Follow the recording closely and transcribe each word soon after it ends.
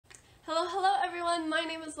Hello everyone, my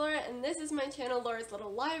name is Laura and this is my channel Laura's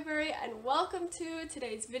Little Library, and welcome to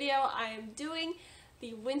today's video. I am doing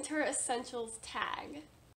the Winter Essentials tag.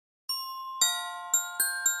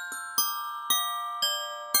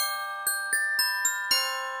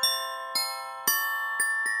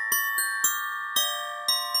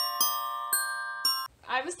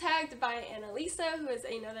 I was tagged by Annalisa, who is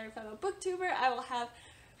another fellow booktuber. I will have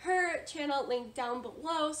her channel linked down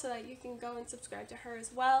below so that you can go and subscribe to her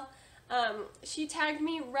as well. She tagged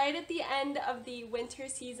me right at the end of the winter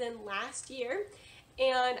season last year,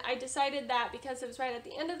 and I decided that because it was right at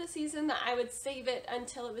the end of the season that I would save it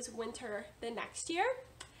until it was winter the next year.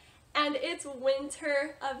 And it's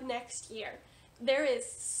winter of next year. There is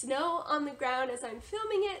snow on the ground as I'm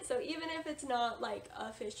filming it, so even if it's not like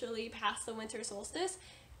officially past the winter solstice,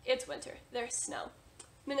 it's winter. There's snow.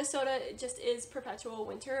 Minnesota just is perpetual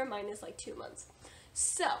winter, minus like 2 months.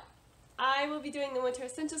 So I will be doing the Winter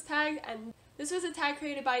Essentials tag, and this was a tag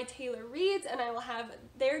created by Taylor Reads, and I will have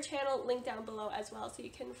their channel linked down below as well so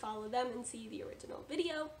you can follow them and see the original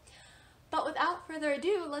video. But without further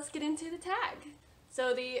ado, let's get into the tag.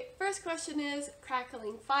 So the first question is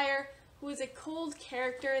Crackling Fire. Who is a cold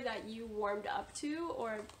character that you warmed up to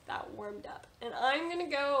or that warmed up? And I'm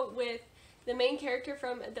gonna go with the main character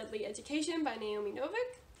from A Deadly Education by Naomi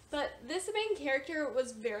Novik. But this main character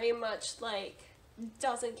was very much like,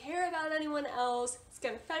 doesn't care about anyone else, is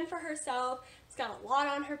gonna fend for herself, it's got a lot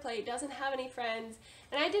on her plate, doesn't have any friends,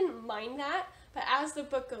 and I didn't mind that, but as the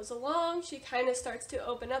book goes along, she kind of starts to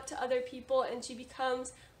open up to other people and she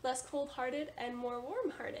becomes less cold-hearted and more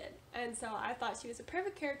warm-hearted, and so I thought she was a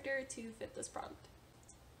perfect character to fit this prompt.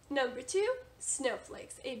 Number 2,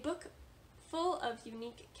 Snowflakes, a book full of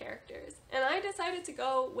unique characters, and I decided to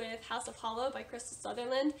go with House of Hollow by Crystal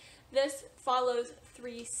Sutherland. This follows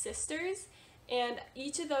 3 sisters, and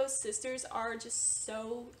each of those sisters are just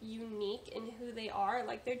so unique in who they are.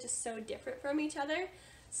 Like, they're just so different from each other.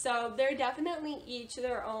 So they're definitely each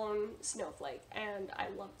their own snowflake, and I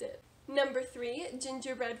loved it. Number 3,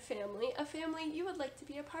 Gingerbread Family, a family you would like to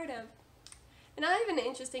be a part of. And I have an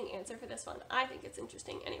interesting answer for this one. I think it's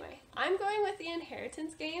interesting anyway. I'm going with The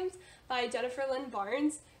Inheritance Games by Jennifer Lynn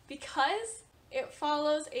Barnes because it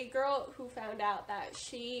follows a girl who found out that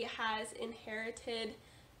she has inherited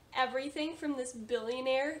everything from this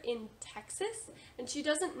billionaire in Texas, and she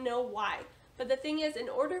doesn't know why. But the thing is, in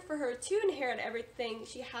order for her to inherit everything,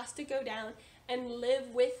 she has to go down and live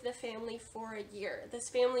with the family for a year. This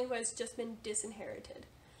family who has just been disinherited.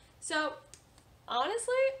 So,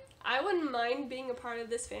 honestly, I wouldn't mind being a part of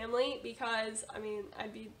this family because, I mean,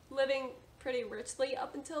 I'd be living pretty richly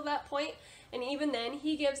up until that point, and even then,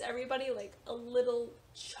 he gives everybody like a little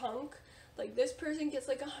chunk. Like, this person gets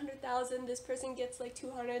like 100,000, this person gets like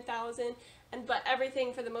 200,000, but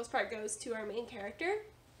everything for the most part goes to our main character.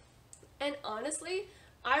 And honestly,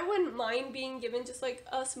 I wouldn't mind being given just like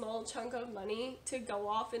a small chunk of money to go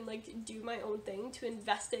off and like do my own thing, to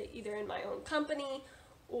invest it either in my own company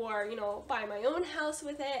or, you know, buy my own house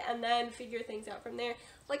with it and then figure things out from there.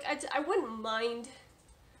 Like, I wouldn't mind,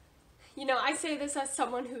 you know, I say this as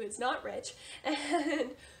someone who is not rich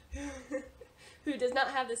and who does not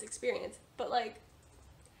have this experience, but like,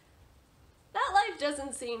 that life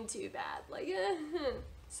doesn't seem too bad. Like,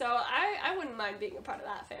 so I wouldn't mind being a part of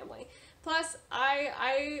that family. Plus,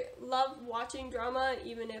 I love watching drama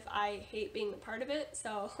even if I hate being a part of it,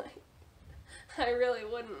 so I really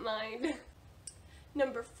wouldn't mind.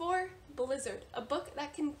 Number 4, Blizzard, a book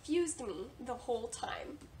that confused me the whole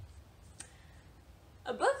time.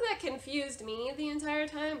 A book that confused me the entire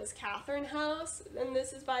time was Catherine House, and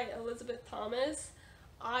this is by Elizabeth Thomas.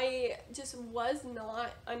 I just was not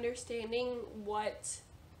understanding what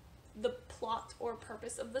the plot or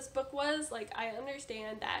purpose of this book was. Like, I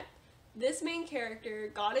understand that this main character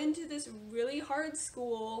got into this really hard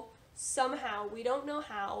school somehow, we don't know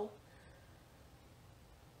how,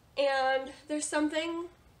 and there's something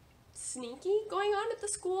sneaky going on at the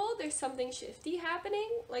school, there's something shifty happening,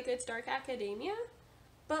 like it's dark academia.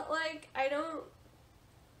 But like,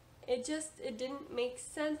 it didn't make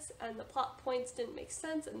sense, and the plot points didn't make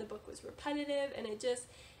sense, and the book was repetitive, and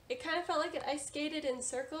it kind of felt like I skated in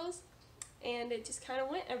circles, and it just kind of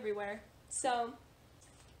went everywhere. So,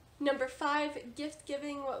 number 5, Gift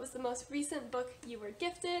Giving, what was the most recent book you were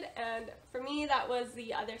gifted? And for me, that was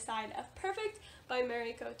The Other Side of Perfect by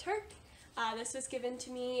Mariko Turk. This was given to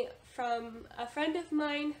me from a friend of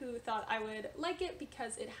mine who thought I would like it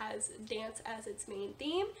because it has dance as its main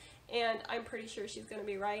theme, and I'm pretty sure she's going to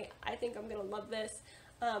be right. I think I'm going to love this.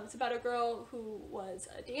 It's about a girl who was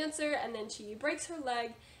a dancer, and then she breaks her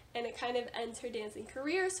leg, and it kind of ends her dancing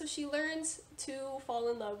career, so she learns to fall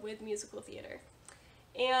in love with musical theater.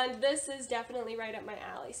 And this is definitely right up my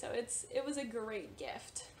alley, so it was a great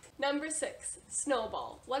gift. Number 6,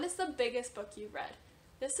 Snowball. What is the biggest book you've read?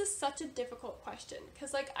 This is such a difficult question,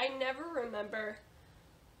 because like I never remember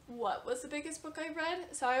what was the biggest book I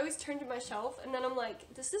read, so I always turn to my shelf and then I'm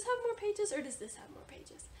like, does this have more pages or does this have more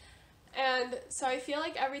pages? And so I feel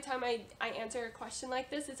like every time I answer a question like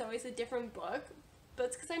this, it's always a different book, but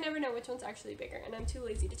it's because I never know which one's actually bigger and I'm too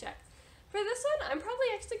lazy to check. For this one, I'm probably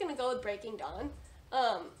actually going to go with Breaking Dawn.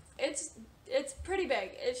 It's pretty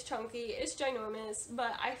big, it's chunky, it's ginormous,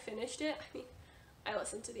 but I finished it. I mean, I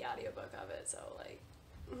listened to the audiobook of it, so like,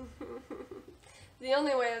 the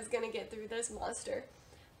only way I was going to get through this monster.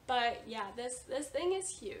 But yeah, this thing is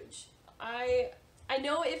huge. I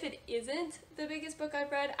know if it isn't the biggest book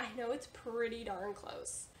I've read, I know it's pretty darn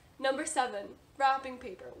close. Number 7, wrapping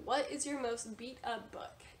paper. What is your most beat up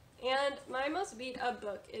book? And my most beat up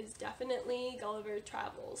book is definitely Gulliver's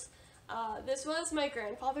Travels. This was my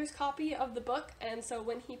grandfather's copy of the book, and so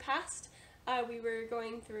when he passed, we were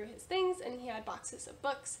going through his things and he had boxes of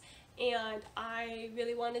books, and I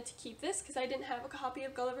really wanted to keep this because I didn't have a copy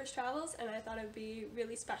of Gulliver's Travels, and I thought it would be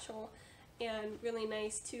really special and really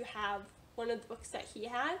nice to have one of the books that he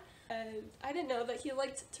had. I didn't know that he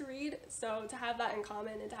liked to read, so to have that in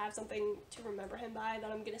common and to have something to remember him by that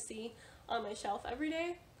I'm going to see on my shelf every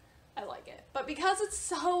day, I like it. But because it's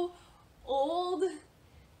so old,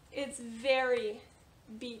 it's very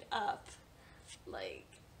beat up. Like,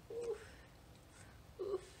 oof,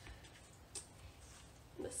 oof.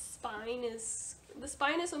 The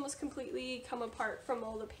spine is almost completely come apart from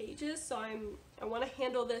all the pages, so I want to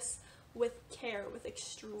handle this with care, with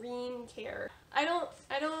extreme care. I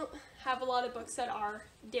don't have a lot of books that are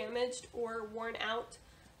damaged or worn out,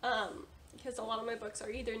 because a lot of my books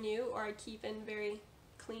are either new or I keep in very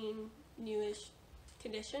clean, newish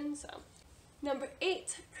condition. So number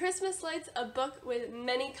 8, Christmas Lights, a book with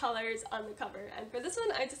many colors on the cover. And for this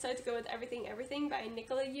one, I decided to go with Everything Everything by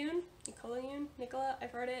Nicola Yoon. Nicola,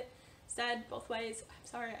 I've heard it said both ways. I'm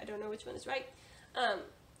sorry, I don't know which one is right.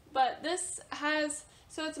 But this has,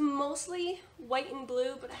 so it's mostly white and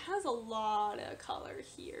blue, but it has a lot of color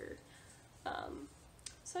here.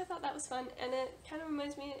 So I thought that was fun, and it kind of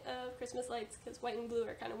reminds me of Christmas lights, because white and blue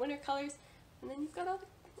are kind of winter colors, and then you've got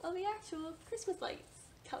all the actual Christmas lights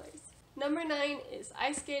colors. Number 9 is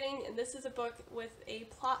Ice Skating, and this is a book with a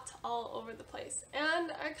plot all over the place.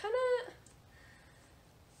 And I kind of,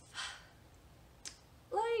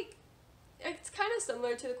 like, it's kind of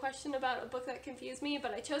similar to the question about a book that confused me,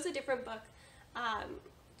 but I chose a different book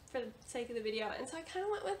for the sake of the video, and so I kind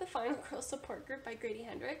of went with The Final Girl Support Group by Grady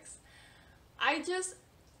Hendrix.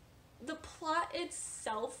 The plot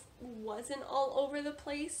itself wasn't all over the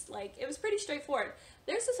place. Like, it was pretty straightforward.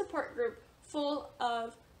 There's a support group full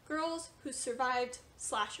of girls who survived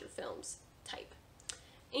slasher films type,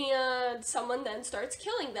 and someone then starts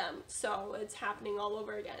killing them, so it's happening all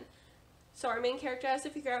over again. So our main character has to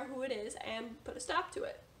figure out who it is and put a stop to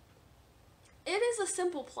it. It is a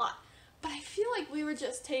simple plot, but I feel like we were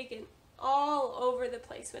just taken all over the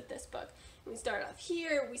place with this book. We started off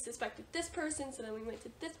here, we suspected this person, so then we went to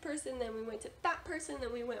this person, then we went to that person,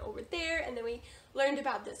 then we went over there, and then we learned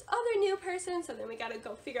about this other new person, so then we gotta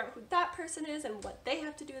go figure out who that person is and what they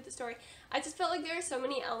have to do with the story. I just felt like there were so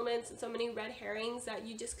many elements and so many red herrings that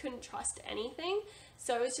you just couldn't trust anything,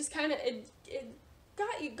 so it's just kind of, it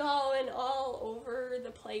got you going all over the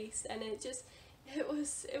place, and it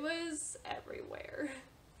was everywhere.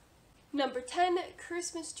 Number 10,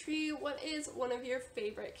 Christmas Tree. What is one of your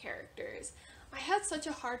favorite characters? I had such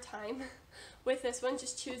a hard time with this one,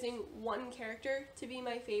 just choosing one character to be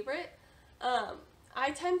my favorite.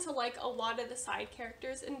 I tend to like a lot of the side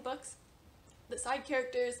characters in books. The side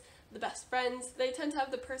characters, the best friends, they tend to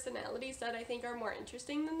have the personalities that I think are more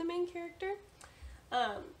interesting than the main character.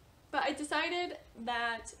 But I decided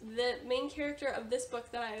that the main character of this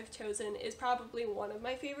book that I have chosen is probably one of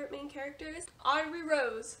my favorite main characters, Audrey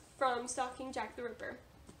Rose from Stalking Jack the Ripper.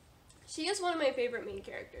 She is one of my favorite main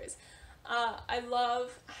characters. I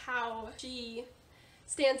love how she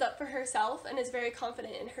stands up for herself and is very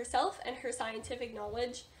confident in herself and her scientific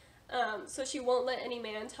knowledge. So she won't let any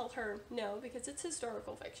man tell her no, because it's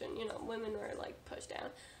historical fiction, you know, women are like pushed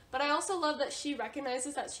down. But I also love that she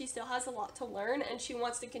recognizes that she still has a lot to learn and she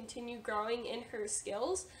wants to continue growing in her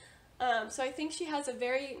skills. So I think she has a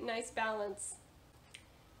very nice balance,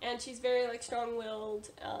 and she's very like strong-willed,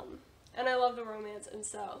 and I love the romance, and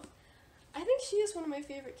so I think she is one of my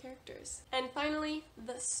favorite characters. And finally,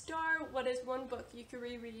 The Star. What is one book you could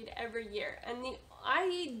reread every year? And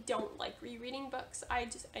I don't like rereading books. I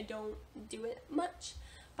don't do it much.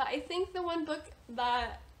 But I think the one book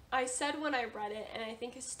that I said when I read it, and I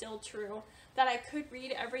think is still true, that I could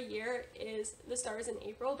read every year is The Stars in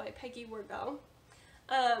April by Peggy Wargo.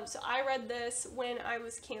 So I read this when I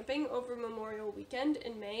was camping over Memorial Weekend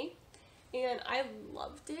in May, and I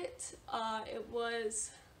loved it. It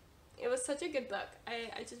was such a good book.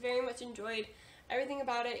 I just very much enjoyed everything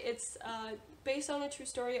about it. It's based on a true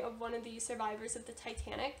story of one of the survivors of the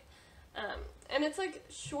Titanic. And it's like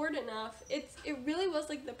short enough. It really was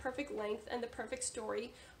like the perfect length and the perfect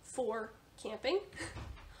story for camping,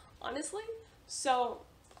 honestly. So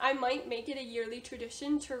I might make it a yearly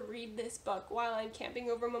tradition to read this book while I'm camping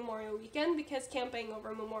over Memorial Weekend, because camping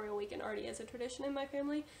over Memorial Weekend already is a tradition in my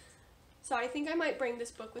family. So I think I might bring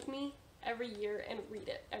this book with me every year and read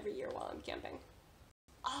it every year while I'm camping.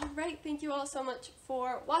 Alright, thank you all so much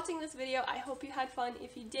for watching this video. I hope you had fun.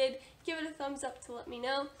 If you did, give it a thumbs up to let me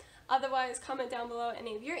know. Otherwise, comment down below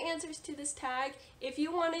any of your answers to this tag. If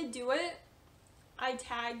you want to do it, I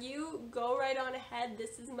tag you. Go right on ahead.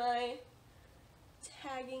 This is my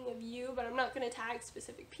tagging of you, but I'm not going to tag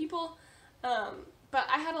specific people. But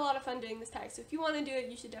I had a lot of fun doing this tag, so if you want to do it,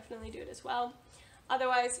 you should definitely do it as well.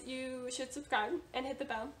 Otherwise, you should subscribe and hit the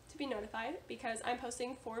bell to be notified, because I'm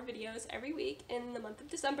posting 4 videos every week in the month of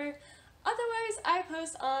December. Otherwise, I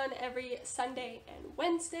post on every Sunday and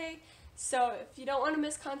Wednesday. So if you don't want to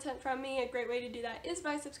miss content from me, a great way to do that is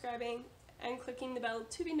by subscribing and clicking the bell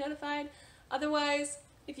to be notified. Otherwise,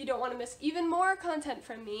 if you don't want to miss even more content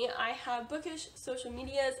from me, I have bookish social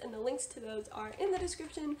medias, and the links to those are in the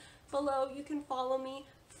description below. You can follow me,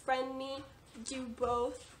 friend me, do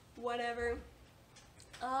both, whatever.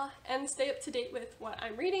 And stay up to date with what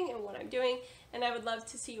I'm reading and what I'm doing, and I would love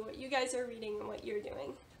to see what you guys are reading and what you're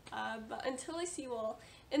doing. But until I see you all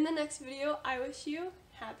in the next video, I wish you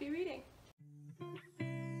happy reading.